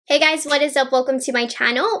Hey guys, what is up? Welcome to my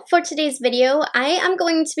channel. For today's video, I am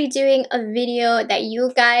going to be doing a video that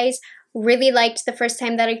you guys really liked the first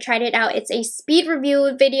time that I tried it out. It's a speed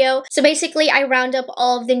review video. So basically, I round up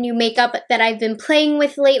all of the new makeup that I've been playing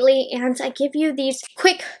with lately, and I give you these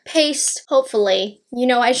quick paced, hopefully, you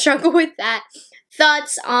know I struggle with that,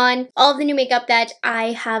 thoughts on all of the new makeup that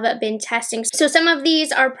I have been testing. So some of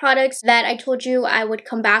these are products that I told you I would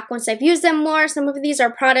come back once I've used them more. Some of these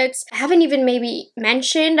are products I haven't even maybe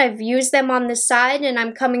mentioned. I've used them on the side and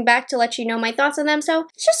I'm coming back to let you know my thoughts on them. So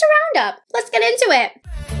it's just a roundup. Let's get into it.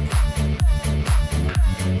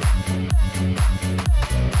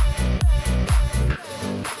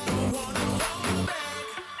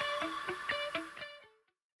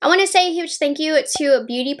 I want to say a huge thank you to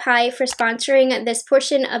Beauty Pie for sponsoring this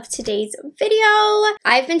portion of today's video.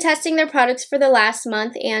 I've been testing their products for the last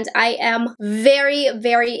month and I am very,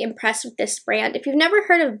 very impressed with this brand. If you've never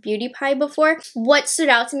heard of Beauty Pie before, what stood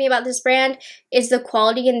out to me about this brand is the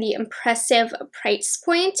quality and the impressive price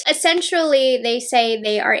point. Essentially, they say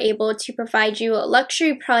they are able to provide you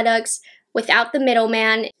luxury products without the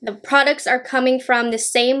middleman. The products are coming from the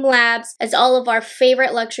same labs as all of our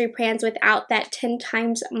favorite luxury brands without that 10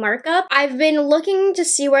 times markup. I've been looking to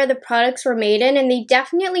see where the products were made in, and they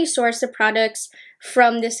definitely source the products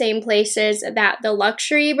from the same places that the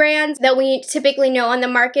luxury brands that we typically know on the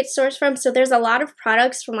market source from. So there's a lot of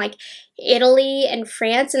products from like Italy and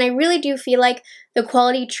France, and I really do feel like the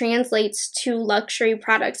quality translates to luxury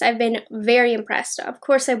products. I've been very impressed. Of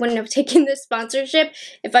course, I wouldn't have taken this sponsorship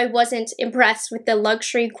if I wasn't impressed with the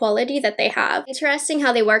luxury quality that they have. Interesting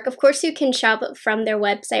how they work. Of course, you can shop from their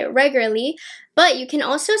website regularly, but you can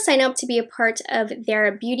also sign up to be a part of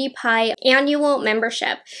their Beauty Pie annual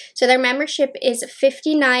membership. So their membership is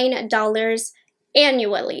 $59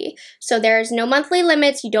 annually. So there's no monthly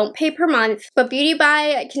limits, you don't pay per month, but Beauty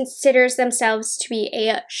Pie considers themselves to be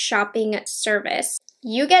a shopping service.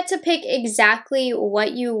 You get to pick exactly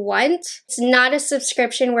what you want. It's not a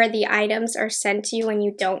subscription where the items are sent to you and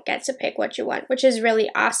you don't get to pick what you want, which is really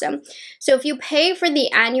awesome. So if you pay for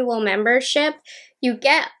the annual membership, you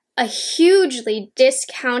get a hugely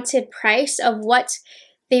discounted price of what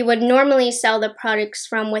they would normally sell the products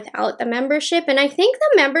from without the membership. And I think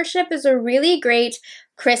the membership is a really great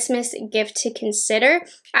Christmas gift to consider.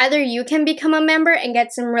 Either you can become a member and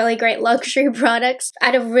get some really great luxury products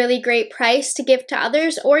at a really great price to give to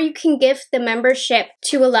others, or you can gift the membership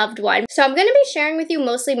to a loved one. So I'm going to be sharing with you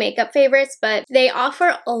mostly makeup favorites, but they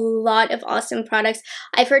offer a lot of awesome products.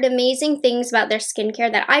 I've heard amazing things about their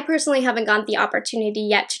skincare that I personally haven't gotten the opportunity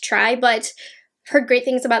yet to try, but heard great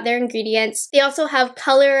things about their ingredients. They also have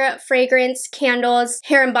color, fragrance, candles,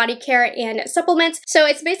 hair and body care, and supplements. So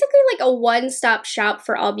it's basically like a one-stop shop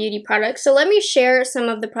for all beauty products. So let me share some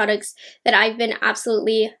of the products that I've been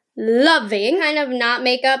absolutely loving. Kind of not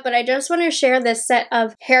makeup, but I just want to share this set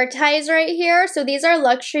of hair ties right here. So these are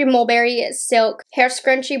luxury mulberry silk hair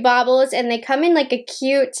scrunchie baubles, and they come in like a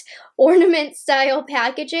cute ornament style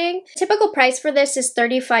packaging. Typical price for this is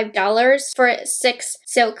 $35 for 6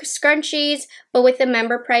 silk scrunchies, but with the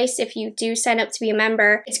member price, if you do sign up to be a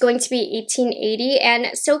member, it's going to be $18.80.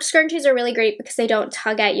 And silk scrunchies are really great because they don't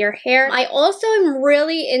tug at your hair. I also am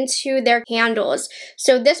really into their candles.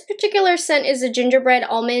 So this particular scent is a gingerbread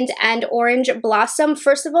almond and orange blossom.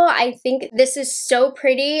 First of all, I think this is so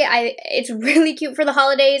pretty. It's really cute for the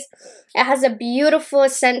holidays. It has a beautiful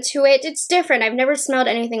scent to it. It's different. I've never smelled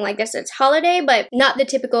anything like this. It's holiday, but not the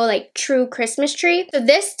typical like true Christmas tree. So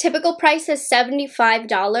this typical price is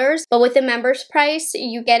 $75, but with the members price,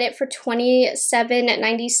 you get it for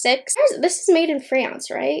 $27.96. This is made in France,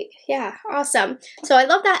 right? Yeah, awesome. So I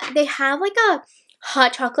love that they have like a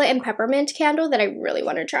hot chocolate and peppermint candle that I really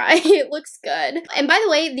want to try. It looks good. And by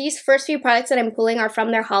the way, these first few products that I'm pulling are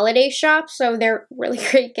from their holiday shop, so they're really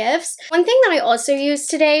great gifts. One thing that I also used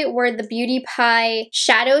today were the Beauty Pie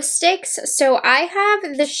shadow sticks. So I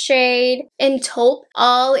have the shade in taupe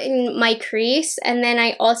all in my crease, and then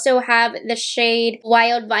I also have the shade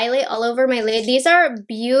Wild Violet all over my lid. These are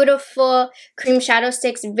beautiful cream shadow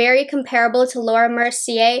sticks, very comparable to Laura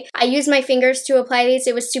Mercier. I used my fingers to apply these.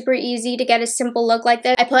 It was super easy to get a simple look like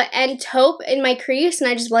this. I put en taupe in my crease and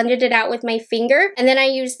I just blended it out with my finger, and then I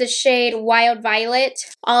used the shade Wild Violet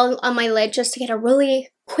all on my lid just to get a really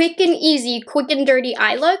quick and easy, quick and dirty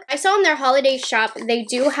eye look. I saw in their holiday shop, they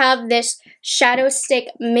do have this shadow stick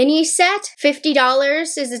mini set.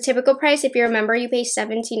 $50 is the typical price. If you remember, you pay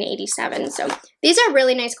 $17.87. So these are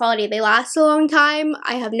really nice quality. They last a long time.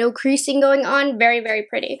 I have no creasing going on. Very, very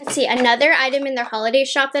pretty. Let's see, another item in their holiday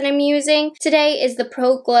shop that I'm using today is the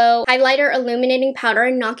Pro Glow Highlighter Illuminating Powder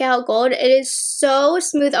in Knockout Gold. It is so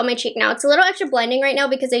smooth on my cheek. Now, it's a little extra blending right now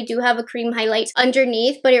because I do have a cream highlight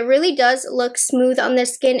underneath, but it really does look smooth on the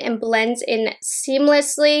skin and blends in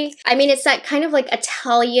seamlessly. I mean, it's that kind of like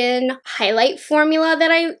Italian highlight formula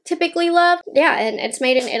that I typically love. Yeah, and it's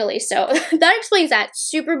made in Italy, so that explains that.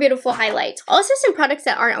 Super beautiful highlight. Also, some products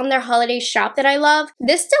that aren't on their holiday shop that I love.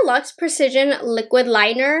 This Deluxe Precision Liquid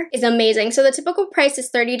Liner is amazing. So the typical price is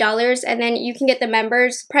 $30, and then you can get the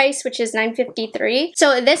members price, which is $9.53.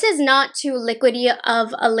 So this is not too liquidy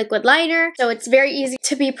of a liquid liner, so it's very easy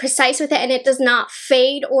to be precise with it, and it does not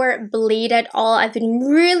fade or bleed at all. I've been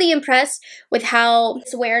really impressed with how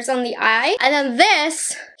this wears on the eye. And then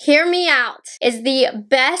this, hear me out, is the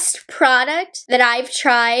best product that I've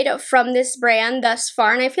tried from this brand thus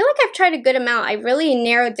far, and I feel like I've tried a good amount. I really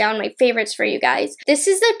narrowed down my favorites for you guys. This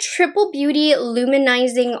is the Triple Beauty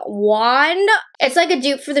Luminizing Wand. It's like a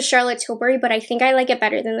dupe for the Charlotte Tilbury, but I think I like it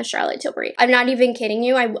better than the Charlotte Tilbury. I'm not even kidding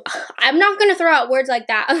you. I'm not going to throw out words like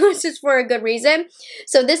that unless it's for a good reason.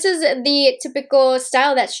 So this is the typical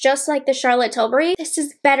style that's just like the Charlotte Tilbury. This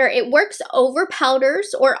is better. It works over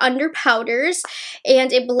powders or under powders,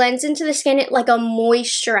 and it blends into the skin like a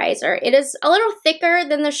moisturizer. It is a little thicker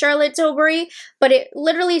than the Charlotte Tilbury, but it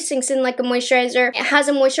literally sinks in like a moisturizer. It has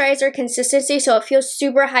a moisturizer consistency, so it feels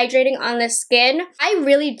super hydrating on the skin. I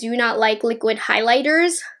really do not like liquid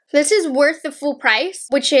highlighters. This is worth the full price,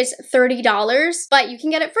 which is $30, but you can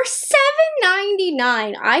get it for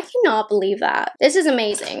 $7.99. I cannot believe that. This is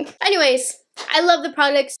amazing. Anyways, I love the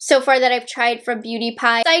products so far that I've tried from Beauty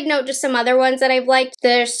Pie. Side note, just some other ones that I've liked.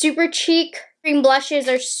 They're Super Cheek cream blushes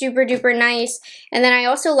are super duper nice. And then I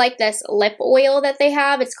also like this lip oil that they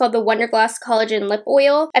have. It's called the Wondergloss Collagen Lip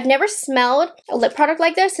Oil. I've never smelled a lip product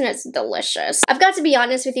like this, and it's delicious. I've got to be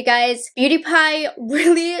honest with you guys. Beauty Pie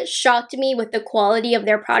really shocked me with the quality of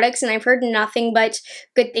their products, and I've heard nothing but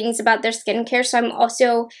good things about their skincare, so I'm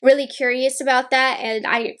also really curious about that, and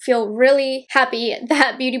I feel really happy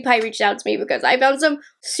that Beauty Pie reached out to me because I found some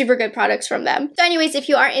super good products from them. So anyways, if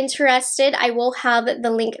you are interested, I will have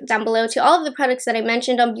the link down below to all of the products that I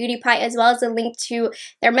mentioned on Beauty Pie, as well as a link to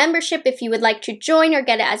their membership if you would like to join or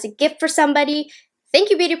get it as a gift for somebody. Thank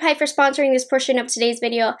you, Beauty Pie, for sponsoring this portion of today's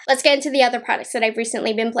video. Let's get into the other products that I've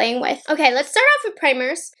recently been playing with. Okay, let's start off with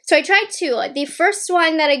primers. So I tried two. The first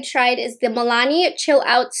one that I tried is the Milani Chill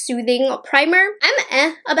Out Soothing Primer.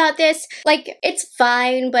 I'm about this. Like, it's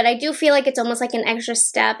fine, but I do feel like it's almost like an extra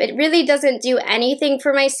step. It really doesn't do anything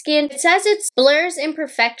for my skin. It says it blurs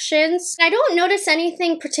imperfections. I don't notice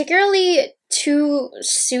anything particularly too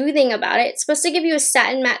soothing about it. It's supposed to give you a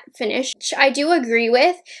satin matte finish, which I do agree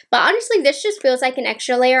with, but honestly this just feels like an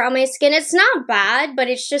extra layer on my skin. It's not bad, but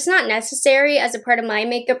it's just not necessary as a part of my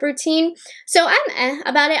makeup routine, so I'm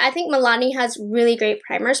about it. I think Milani has really great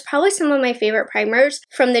primers, probably some of my favorite primers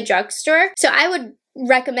from the drugstore, so I would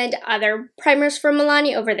recommend other primers from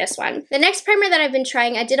Milani over this one. The next primer that I've been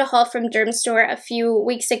trying, I did a haul from Dermstore a few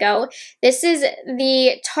weeks ago. This is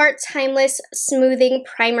the Tarte Timeless Smoothing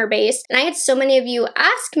Primer Base, and I had so many of you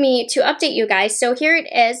ask me to update you guys, so here it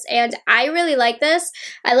is, and I really like this.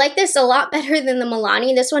 I like this a lot better than the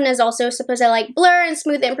Milani. This one is also supposed to like blur and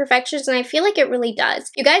smooth imperfections, and I feel like it really does.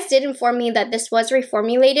 You guys did inform me that this was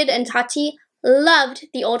reformulated, and Tati loved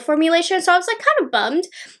the old formulation, so I was like kind of bummed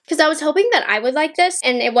because I was hoping that I would like this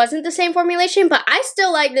and it wasn't the same formulation, but I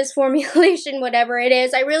still like this formulation whatever it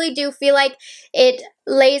is. I really do feel like it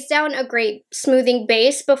lays down a great smoothing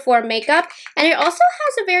base before makeup, and it also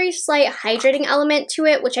has a very slight hydrating element to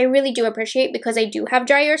it, which I really do appreciate because I do have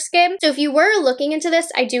drier skin. So if you were looking into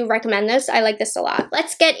this, I do recommend this. I like this a lot.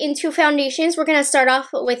 Let's get into foundations. We're gonna start off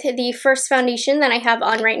with the first foundation that I have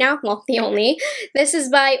on right now. Well, the only. This is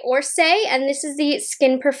by Orce, and this is the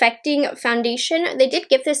Skin Perfecting Foundation. They did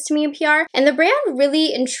give this to me in PR, and the brand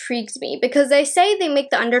really intrigues me because they say they make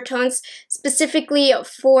the undertones specifically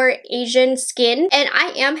for Asian skin, and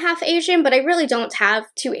I am half Asian, but I really don't have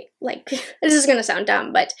to, like, this is gonna sound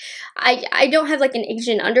dumb, but I don't have like an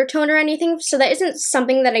Asian undertone or anything, so that isn't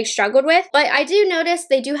something that I struggled with. But I do notice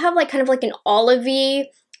they do have like kind of like an olivey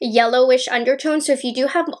yellowish undertone. So if you do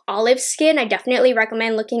have olive skin, I definitely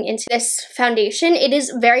recommend looking into this foundation. It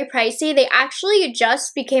is very pricey. They actually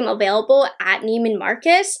just became available at Neiman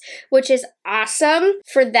Marcus, which is awesome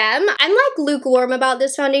for them. I'm like lukewarm about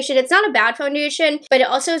this foundation. It's not a bad foundation, but it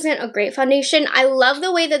also isn't a great foundation. I love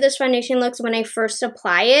the way that this foundation looks when I first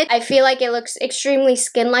apply it. I feel like it looks extremely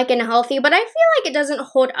skin-like and healthy, but I feel like it doesn't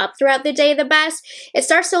hold up throughout the day the best. It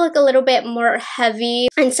starts to look a little bit more heavy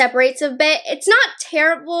and separates a bit. It's not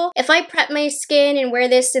terrible. If I prep my skin and wear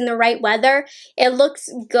this in the right weather, it looks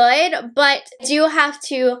good, but I do have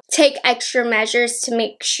to take extra measures to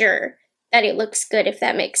make sure that it looks good, if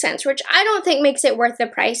that makes sense, which I don't think makes it worth the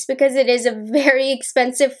price because it is a very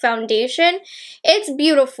expensive foundation. It's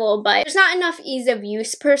beautiful, but there's not enough ease of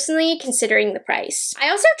use personally considering the price. I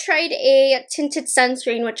also tried a tinted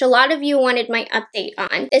sunscreen, which a lot of you wanted my update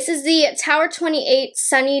on. This is the Tower 28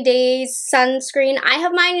 Sunny Days sunscreen. I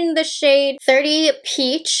have mine in the shade 30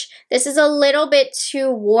 Peach. This is a little bit too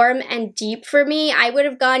warm and deep for me. I would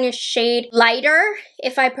have gone a shade lighter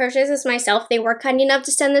if I purchased this myself. They were kind enough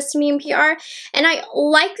to send this to me in PR. And I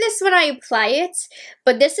like this when I apply it,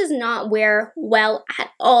 but this does not wear well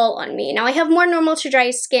at all on me. Now I have more normal to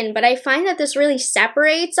dry skin, but I find that this really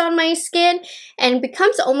separates on my skin and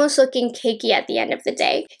becomes almost looking cakey at the end of the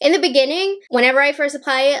day. In the beginning, whenever I first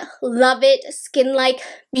apply it, love it, skin-like,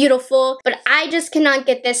 beautiful, but I just cannot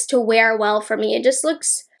get this to wear well for me. It just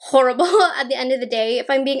looks horrible at the end of the day, if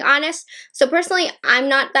I'm being honest. So personally, I'm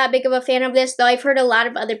not that big of a fan of this, though I've heard a lot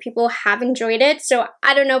of other people have enjoyed it. So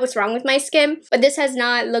I don't know what's wrong with my skin, but this has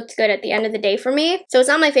not looked good at the end of the day for me. So it's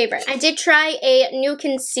not my favorite. I did try a new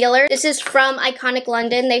concealer. This is from Iconic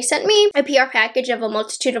London. They sent me a PR package of a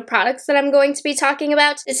multitude of products that I'm going to be talking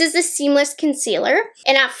about. This is the Seamless Concealer.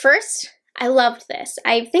 And at first, I loved this.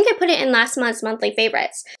 I think I put it in last month's monthly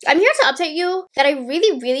favorites. I'm here to update you that I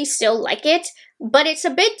really still like it, but it's a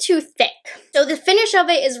bit too thick. So the finish of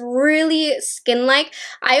it is really skin-like.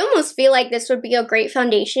 I almost feel like this would be a great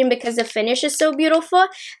foundation because the finish is so beautiful,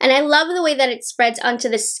 and I love the way that it spreads onto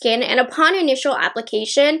the skin, and upon initial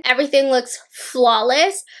application, everything looks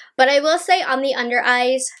flawless. But I will say on the under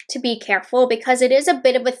eyes to be careful because it is a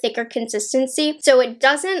bit of a thicker consistency, so it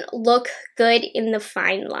doesn't look good in the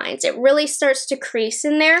fine lines. It really starts to crease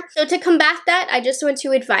in there. So to combat that, I just want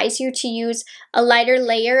to advise you to use a lighter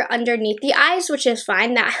layer underneath the eyes, which is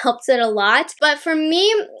fine. That helps it a lot. But for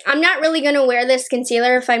me, I'm not really going to wear this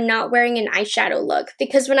concealer if I'm not wearing an eyeshadow look,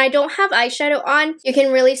 because when I don't have eyeshadow on, you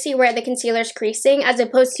can really see where the concealer is creasing, as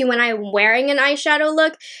opposed to when I'm wearing an eyeshadow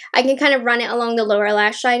look, I can kind of run it along the lower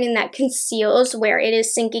lash line, and that conceals where it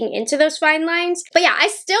is sinking into those fine lines. But yeah, I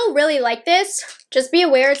still really like this. Just be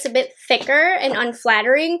aware it's a bit thicker and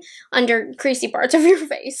unflattering under creasy parts of your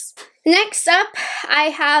face. Next up, I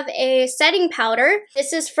have a setting powder.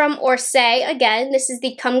 This is from Orce. Again, this is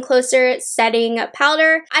the Come Closer setting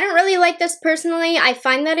powder. I don't really like this personally. I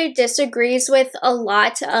find that it disagrees with a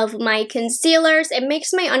lot of my concealers. It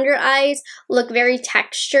makes my under eyes look very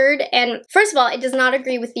textured. And first of all, it does not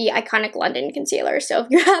agree with the Iconic London concealer. So if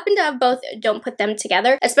you happen to have both, don't put them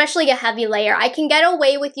together, especially a heavy layer. I can get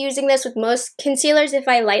away with using this with most concealers if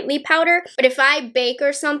I lightly powder, but if I bake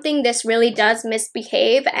or something, this really does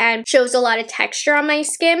misbehave and shows a lot of texture on my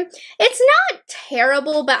skin. It's not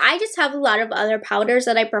terrible, but I just have a lot of other powders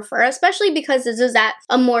that I prefer, especially because this is at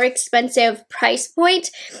a more expensive price point.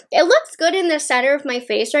 It looks good in the center of my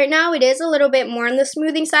face right now. It is a little bit more on the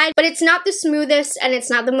smoothing side, but it's not the smoothest and it's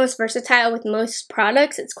not the most versatile with most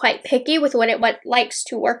products. It's quite picky with what it likes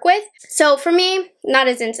to work with. So for me, not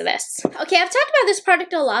as into this. Okay, I've talked about this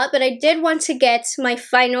product a lot, but I did want to get my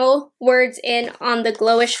final words in on the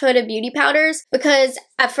Glowish Huda Beauty powders because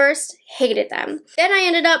at first, hated them. Then I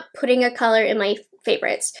ended up putting a color in my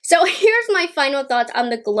favorites. So here's my final thoughts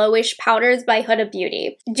on the Glowish powders by Huda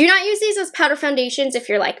Beauty. Do not use these as powder foundations if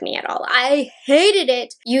you're like me at all. I hated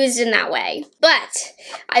it used in that way. But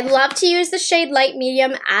I love to use the shade Light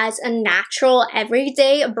Medium as a natural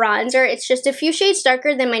everyday bronzer. It's just a few shades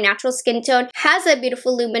darker than my natural skin tone, has a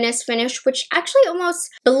beautiful luminous finish, which actually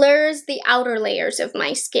almost blurs the outer layers of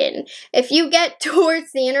my skin. If you get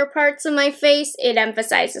towards the inner parts of my face, it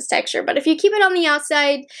emphasizes texture. But if you keep it on the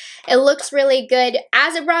outside, it looks really good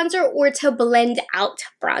as a bronzer or to blend out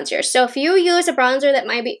bronzer. So if you use a bronzer that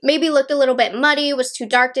maybe looked a little bit muddy, was too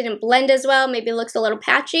dark, didn't blend as well, maybe looks a little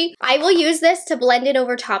patchy, I will use this to blend it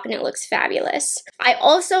over top and it looks fabulous. I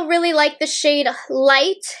also really like the shade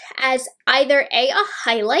Light as either a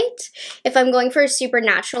highlight. If I'm going for a super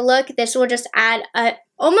natural look, this will just add a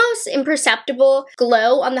almost imperceptible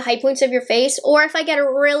glow on the high points of your face, or if I get a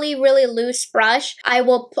really, really loose brush, I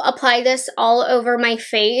will apply this all over my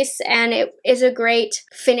face, and it is a great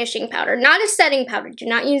finishing powder. Not a setting powder. Do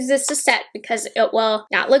not use this to set because it will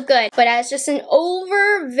not look good, but as just an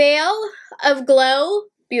over veil of glow.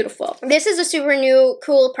 Beautiful. This is a super new,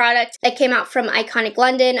 cool product that came out from Iconic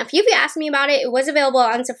London. A few of you asked me about it. It was available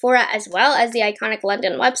on Sephora as well as the Iconic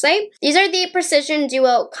London website. These are the Precision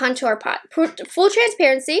Duo Contour Pot. Full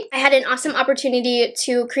transparency, I had an awesome opportunity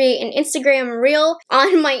to create an Instagram reel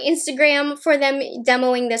on my Instagram for them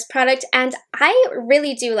demoing this product, and I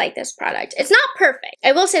really do like this product. It's not perfect,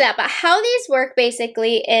 I will say that, but how these work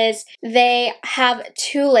basically is they have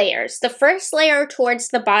 2 layers. The first layer towards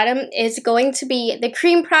the bottom is going to be the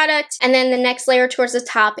cream product, and then the next layer towards the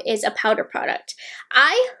top is a powder product.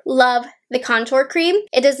 I love the contour cream.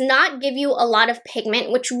 It does not give you a lot of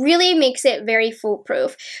pigment, which really makes it very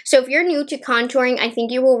foolproof. So if you're new to contouring, I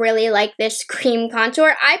think you will really like this cream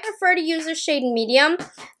contour. I prefer to use the shade medium.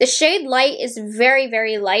 The shade light is very,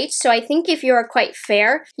 very light, so I think if you are quite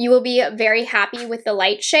fair, you will be very happy with the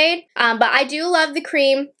light shade. But I do love the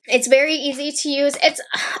cream. It's very easy to use. It's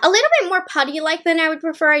a little bit more putty-like than I would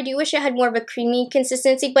prefer. I do wish it had more of a creamy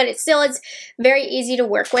consistency, but it still is very easy to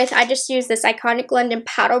work with. I just use this Iconic London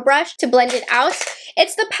powder brush to blend it out.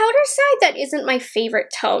 It's the powder side that isn't my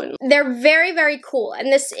favorite tone. They're very, very cool,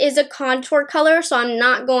 and this is a contour color, so I'm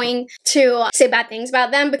not going to say bad things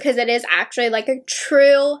about them because it is actually like a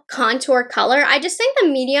true contour color. I just think the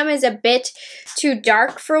medium is a bit too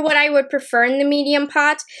dark for what I would prefer in the medium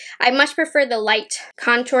pot. I much prefer the light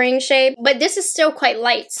contouring shade, but this is still quite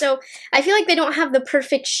light, so I feel like they don't have the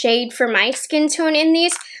perfect shade for my skin tone in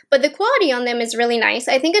these, but the quality on them is really nice.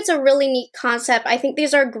 I think it's a really neat concept. I think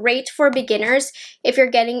these are great for beginners if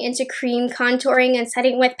you're getting into cream contouring and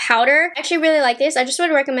setting with powder. I actually really like this. I just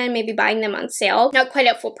would recommend maybe buying them on sale. Not quite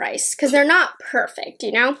at full price because they're not perfect,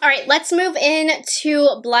 you know? All right, let's move in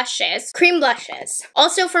to blushes. Cream blushes.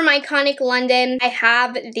 Also from Iconic London, I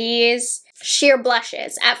have these sheer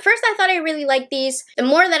blushes. At first, I thought I really liked these. The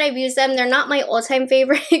more that I've used them, they're not my all-time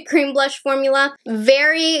favorite cream blush formula.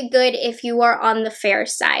 Very good if you are on the fair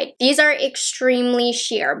side. These are extremely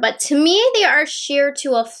sheer, but to me, they are sheer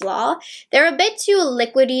to a flaw. They're a bit too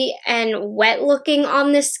liquidy and wet looking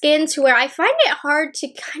on the skin to where I find it hard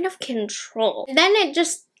to kind of control. Then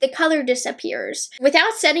the color disappears.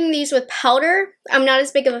 Without setting these with powder, I'm not as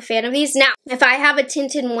big of a fan of these. Now, if I have a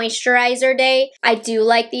tinted moisturizer day, I do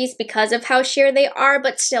like these because of how sheer they are,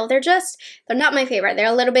 but still, they're not my favorite.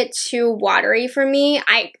 They're a little bit too watery for me.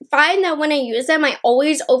 I find that when I use them, I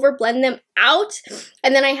always overblend them out,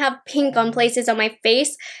 and then I have pink on places on my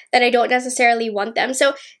face that I don't necessarily want them.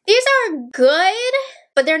 So these are good,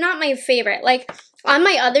 but they're not my favorite. Like, on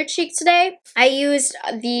my other cheek today, I used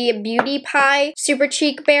the Beauty Pie Super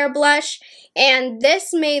Cheek Bare Blush, and this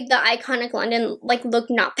made the Iconic London look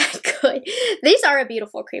not that good. These are a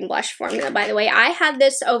beautiful cream blush formula, by the way. I had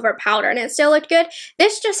this over powder and it still looked good.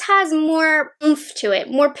 This just has more oomph to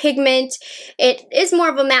it, more pigment. It is more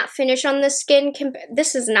of a matte finish on the skin.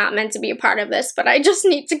 This is not meant to be a part of this, but I just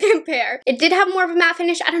need to compare. It did have more of a matte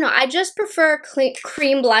finish. I don't know. I just prefer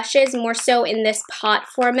cream blushes more so in this pot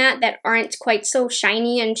format that aren't quite so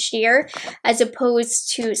shiny and sheer as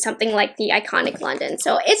opposed to something like the Iconic London.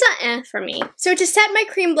 So it's a eh for me. So to set my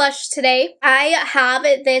cream blush today, I have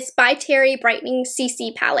this by Terry Brightening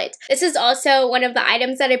CC palette. This is also one of the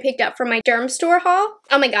items that I picked up from my derm store haul.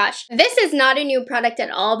 Oh my gosh, this is not a new product at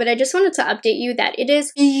all, but I just wanted to update you that it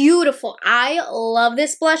is beautiful. I love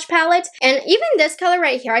this blush palette, and even this color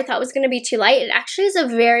right here I thought was going to be too light. It actually is a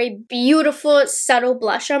very beautiful, subtle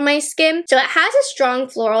blush on my skin. So it has a strong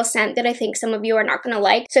floral scent that I think some of you are not going to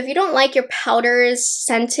like. So if you don't like your powders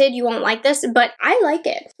scented, you won't like this, but I like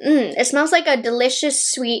it. It smells like a delicious,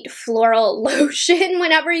 sweet floral lotion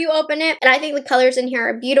whenever you open it. And I think the colors in here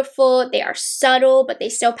are beautiful. They are subtle, but they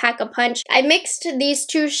still pack a punch. I mixed these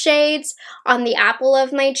 2 shades on the apple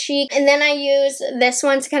of my cheek, and then I used this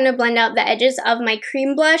one to kind of blend out the edges of my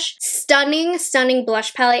cream blush. Stunning, stunning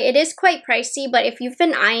blush palette. It is quite pricey, but if you've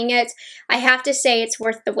been eyeing it, I have to say it's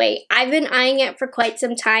worth the wait. I've been eyeing it for quite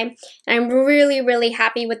some time, and I'm really, really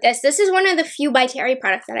happy with this. This is one of the few by Terry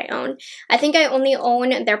products that I own. I think I only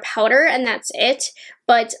own their powder, and that's it.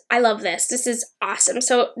 But I love this. This is awesome.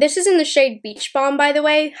 So this is in the shade Beach Balm, by the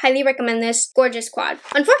way. Highly recommend this. Gorgeous quad.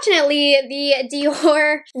 Unfortunately, the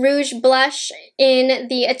Dior Rouge Blush in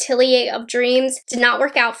the Atelier of Dreams did not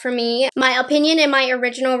work out for me. My opinion in my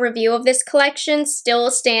original review of this collection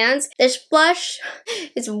still stands. This blush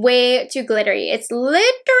is way too glittery. It's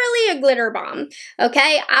literally a glitter bomb.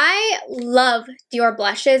 Okay? I love love Dior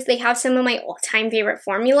blushes. They have some of my all-time favorite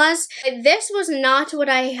formulas. This was not what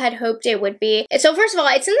I had hoped it would be. So first of all,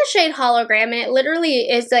 it's in the shade Hologram, and it literally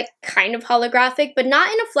is like kind of holographic, but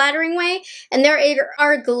not in a flattering way. And there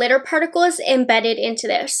are glitter particles embedded into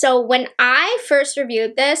this. So when I first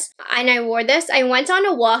reviewed this and I wore this, I went on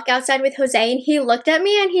a walk outside with Jose, and he looked at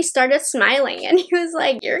me and he started smiling, and he was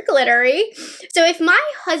like, "You're glittery." So if my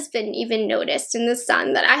husband even noticed in the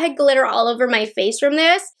sun that I had glitter all over my face from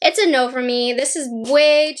this, it's a no for me. This is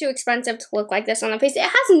way too expensive to look like this on the face. It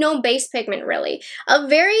has no base pigment really. A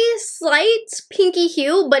very slight pinky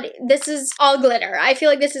hue, but this is all glitter. I feel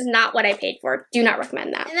like this is not what I paid for. Do not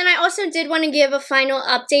recommend that. And then I also did want to give a final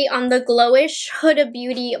update on the Glowish Huda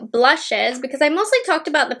Beauty blushes, because I mostly talked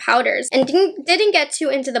about the powders and didn't get too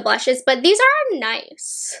into the blushes, but these are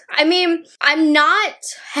nice. I mean, I'm not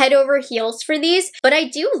head over heels for these, but I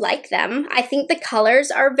do like them. I think the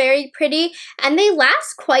colors are very pretty and they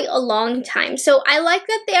last quite a long time. So I like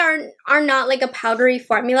that they are not like a powdery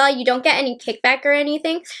formula. You don't get any kickback or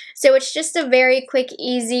anything. So it's just a very quick,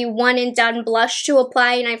 easy, one and done blush to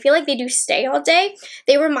apply, and I feel like they do stay all day.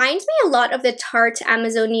 They remind me a lot of the Tarte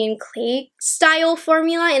Amazonian clay style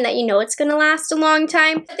formula in that you know it's gonna last a long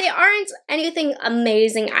time. But they aren't anything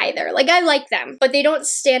amazing either. Like, I like them, but they don't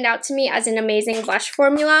stand out to me as an amazing blush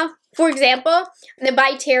formula. For example, the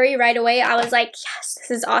By Terry right away, I was like, yes,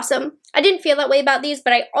 this is awesome. I didn't feel that way about these,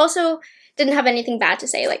 but I also didn't have anything bad to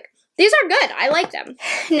say. Like, these are good. I like them.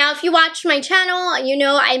 Now, if you watch my channel, you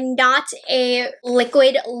know I'm not a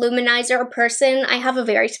liquid luminizer person. I have a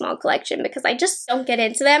very small collection because I just don't get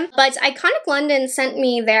into them. But Iconic London sent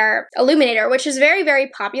me their Illuminator, which is very, very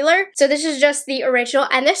popular. So this is just the original,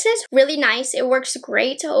 and this is really nice. It works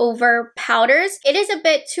great over powders. It is a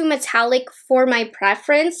bit too metallic for my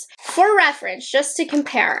preference. For reference, just to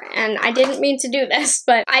compare, and I didn't mean to do this,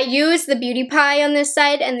 but I use the Beauty Pie on this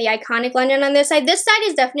side and the Iconic London on this side. This side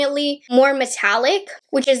is definitely more metallic,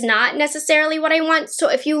 which is not necessarily what I want. So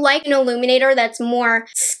if you like an illuminator that's more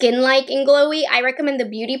skin-like and glowy, I recommend the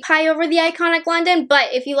Beauty Pie over the Iconic London.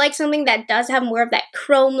 But if you like something that does have more of that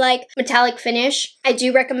chrome-like metallic finish, I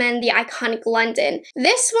do recommend the Iconic London.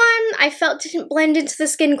 This one I felt didn't blend into the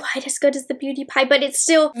skin quite as good as the Beauty Pie, but it's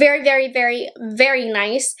still very, very, very, very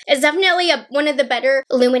nice. It's definitely one of the better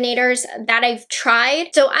illuminators that I've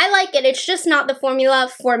tried. So I like it. It's just not the formula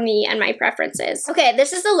for me and my preferences. Okay,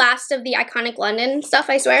 this is the last of the Iconic London stuff,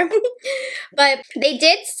 I swear. But they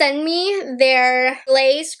did send me their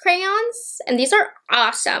Glaze crayons, and these are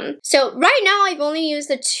awesome. So right now I've only used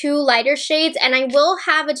the two lighter shades, and I will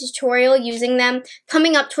have a tutorial using them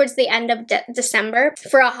coming up towards the end of December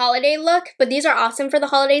for a holiday look, but these are awesome for the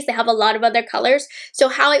holidays. They have a lot of other colors. So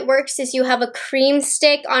how it works is you have a cream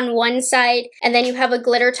stick on one side, and then you have a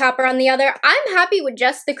glitter topper on the other. I'm happy with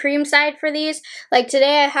just the cream side for these. Like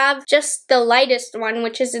today I have just the lightest one,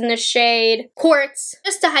 which is in the shade Quartz,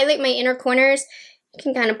 just to highlight my inner corners. You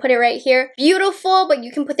can kind of put it right here. Beautiful, but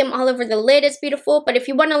you can put them all over the lid. It's beautiful. But if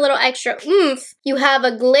you want a little extra oomph, you have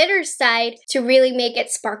a glitter side to really make it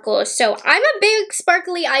sparkle. So I'm a big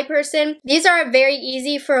sparkly eye person. These are very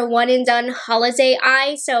easy for a one and done holiday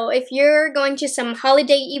eye. So if you're going to some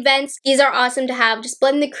holiday events, these are awesome to have. Just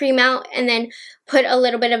blend the cream out and then put a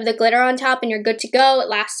little bit of the glitter on top and you're good to go. It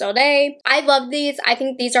lasts all day. I love these. I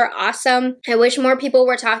think these are awesome. I wish more people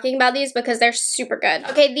were talking about these because they're super good.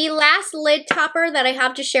 Okay, the last lid topper that I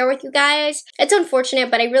have to share with you guys. It's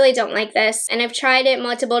unfortunate, but I really don't like this. And I've tried it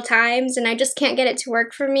multiple times and I just can't get it to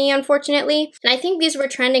work for me, unfortunately. And I think these were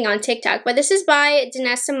trending on TikTok, but this is by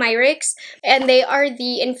Danessa Myricks, and they are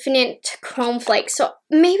the Infinite Chrome Flake. So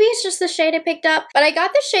maybe it's just the shade I picked up, but I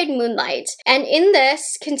got the shade Moonlight. And in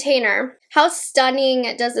this container, how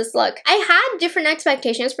stunning does this look? I had different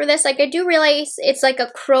expectations for this. Like, I do realize it's like a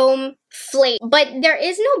chrome flake, but there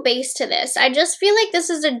is no base to this. I just feel like this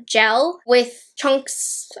is a gel with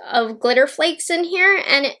chunks of glitter flakes in here,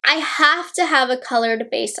 and I have to have a colored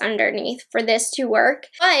base underneath for this to work,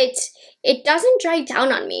 but it doesn't dry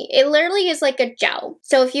down on me. It literally is like a gel.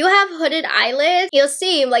 So if you have hooded eyelids, you'll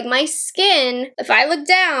see like my skin, if I look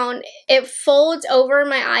down, it folds over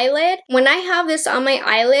my eyelid. When I have this on my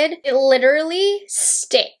eyelid, it literally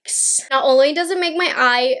sticks. Not only does it make my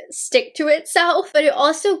eye stick to itself, but it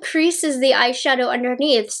also creases the eyeshadow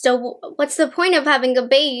underneath. So what's the point of having a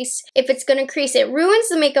base if it's gonna crease? It ruins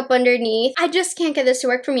the makeup underneath. I just can't get this to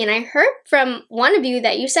work for me. And I heard from one of you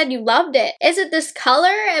that you said you loved it. Is it this color?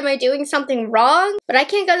 Am I doing something wrong? But I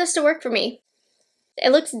can't get this to work for me.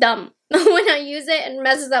 It looks dumb. when I use it and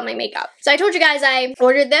messes up my makeup. So I told you guys I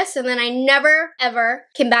ordered this and then I never ever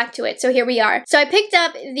came back to it. So here we are. So I picked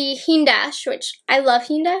up the Hindash, which I love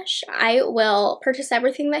Hindash. I will purchase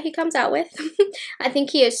everything that he comes out with. I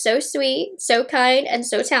think he is so sweet, so kind, and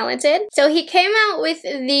so talented. So he came out with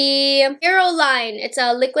the Heroline. It's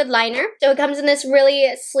a liquid liner. So it comes in this really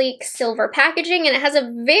sleek silver packaging and it has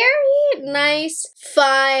a very nice,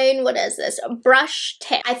 fine, what is this? A brush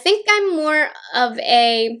tip. I think I'm more of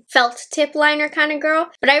a felt tip liner kind of girl,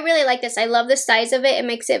 but I really like this. I love the size of it. It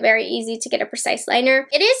makes it very easy to get a precise liner.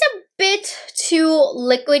 It is a bit too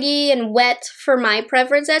liquidy and wet for my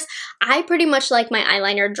preferences. I pretty much like my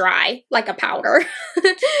eyeliner dry, like a powder,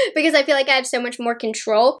 because I feel like I have so much more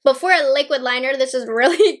control. But for a liquid liner, this is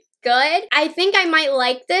really good. I think I might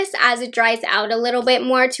like this as it dries out a little bit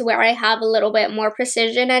more to where I have a little bit more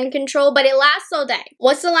precision and control, but it lasts all day.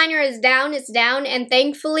 Once the liner is down, it's down, and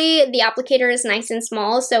thankfully the applicator is nice and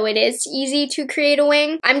small, so it is easy to create a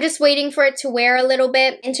wing. I'm just waiting for it to wear a little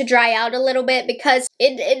bit and to dry out a little bit because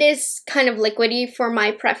it is kind of liquidy for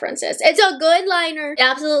my preferences. It's a good liner. It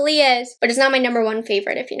absolutely is, but it's not my #1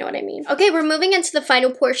 favorite, if you know what I mean. Okay, we're moving into the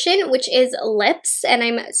final portion, which is lips, and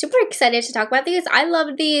I'm super excited to talk about these. I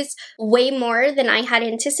love these way more than I had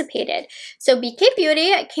anticipated. So BK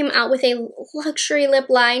Beauty came out with a luxury lip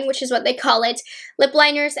line, which is what they call it, lip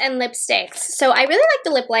liners and lipsticks. So I really like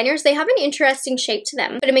the lip liners. They have an interesting shape to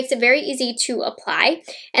them, but it makes it very easy to apply.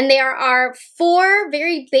 And there are 4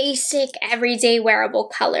 very basic everyday wearable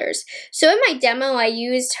colors. So in my demo, I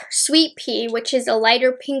used Sweet Pea, which is a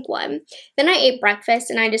lighter pink one. Then I ate breakfast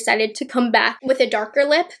and I decided to come back with a darker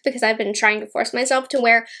lip because I've been trying to force myself to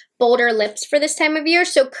wear bolder lips for this time of year.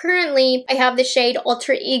 So currently I have the shade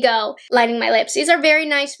Alter Ego lining my lips. These are very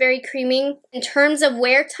nice, very creamy. In terms of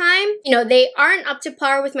wear time, you know, they aren't up to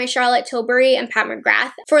par with my Charlotte Tilbury and Pat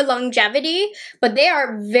McGrath for longevity, but they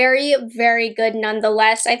are very, very good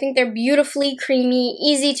nonetheless. I think they're beautifully creamy,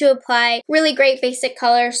 easy to apply, really great basic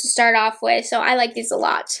colors to start off with. So I like these a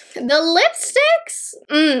lot. The lipsticks,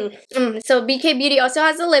 so BK Beauty also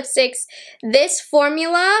has the lipsticks. This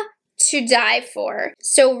formula, to die for.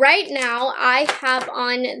 So right now I have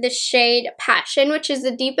on the shade Passion, which is the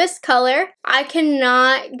deepest color. I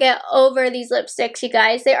cannot get over these lipsticks, you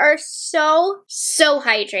guys. They are so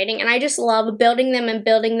hydrating, and I just love building them and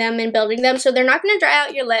building them and building them, so they're not going to dry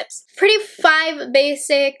out your lips. Pretty 5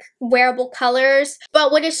 basic wearable colors,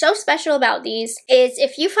 but what is so special about these is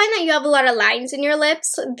if you find that you have a lot of lines in your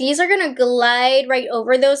lips, these are going to glide right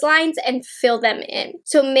over those lines and fill them in.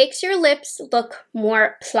 So it makes your lips look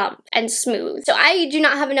more plump and smooth. So I do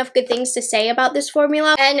not have enough good things to say about this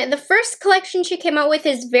formula. And the first collection she came out with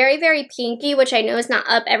is very, very pinky, which I know is not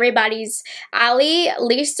up everybody's alley.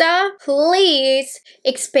 Lisa, please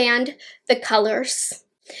expand the colors,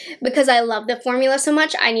 because I love the formula so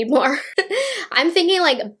much. I need more. I'm thinking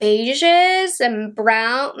like beiges and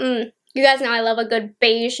brown. You guys know I love a good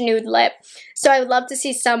beige nude lip. So I would love to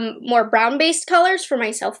see some more brown-based colors for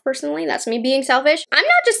myself personally. That's me being selfish. I'm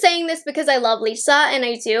not just saying this because I love Lisa, and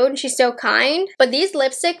I do, and she's so kind. But these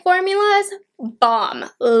lipstick formulas, bomb.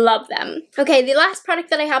 Love them. Okay, the last product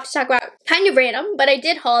that I have to talk about, kind of random, but I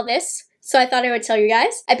did haul this, so I thought I would tell you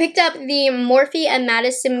guys. I picked up the Morphe and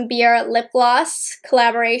Madison Beer lip gloss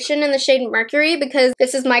collaboration in the shade Mercury because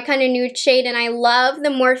this is my kind of nude shade and I love the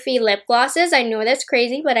Morphe lip glosses. I know that's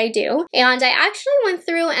crazy, but I do. And I actually went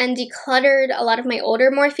through and decluttered a lot of my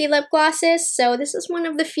older Morphe lip glosses, so this is one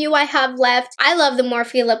of the few I have left. I love the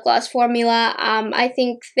Morphe lip gloss formula. I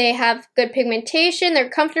think they have good pigmentation, they're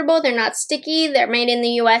comfortable, they're not sticky, they're made in the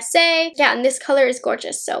USA. Yeah, and this color is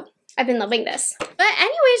gorgeous, so I've been loving this. But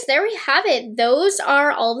anyways, there we have it. Those are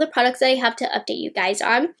all the products that I have to update you guys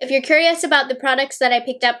on. If you're curious about the products that I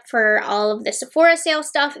picked up for all of the Sephora sale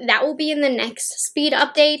stuff, that will be in the next speed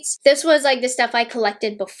updates. This was like the stuff I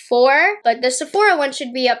collected before, but the Sephora one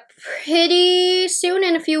should be up pretty soon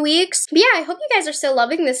in a few weeks. But yeah, I hope you guys are still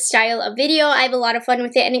loving this style of video. I have a lot of fun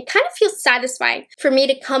with it, and it kind of feels satisfying for me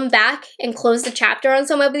to come back and close the chapter on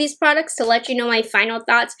some of these products to let you know my final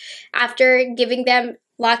thoughts after giving them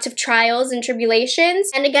lots of trials and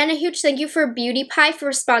tribulations. And again, a huge thank you for Beauty Pie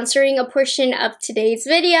for sponsoring a portion of today's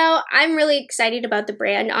video. I'm really excited about the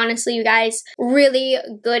brand. Honestly, you guys, really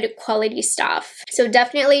good quality stuff. So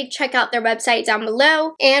definitely check out their website down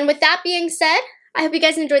below. And with that being said, I hope you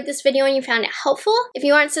guys enjoyed this video and you found it helpful. If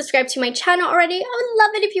you aren't subscribed to my channel already, I would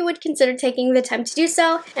love it if you would consider taking the time to do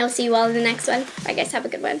so. And I'll see you all in the next one. Bye guys, have a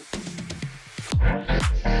good one.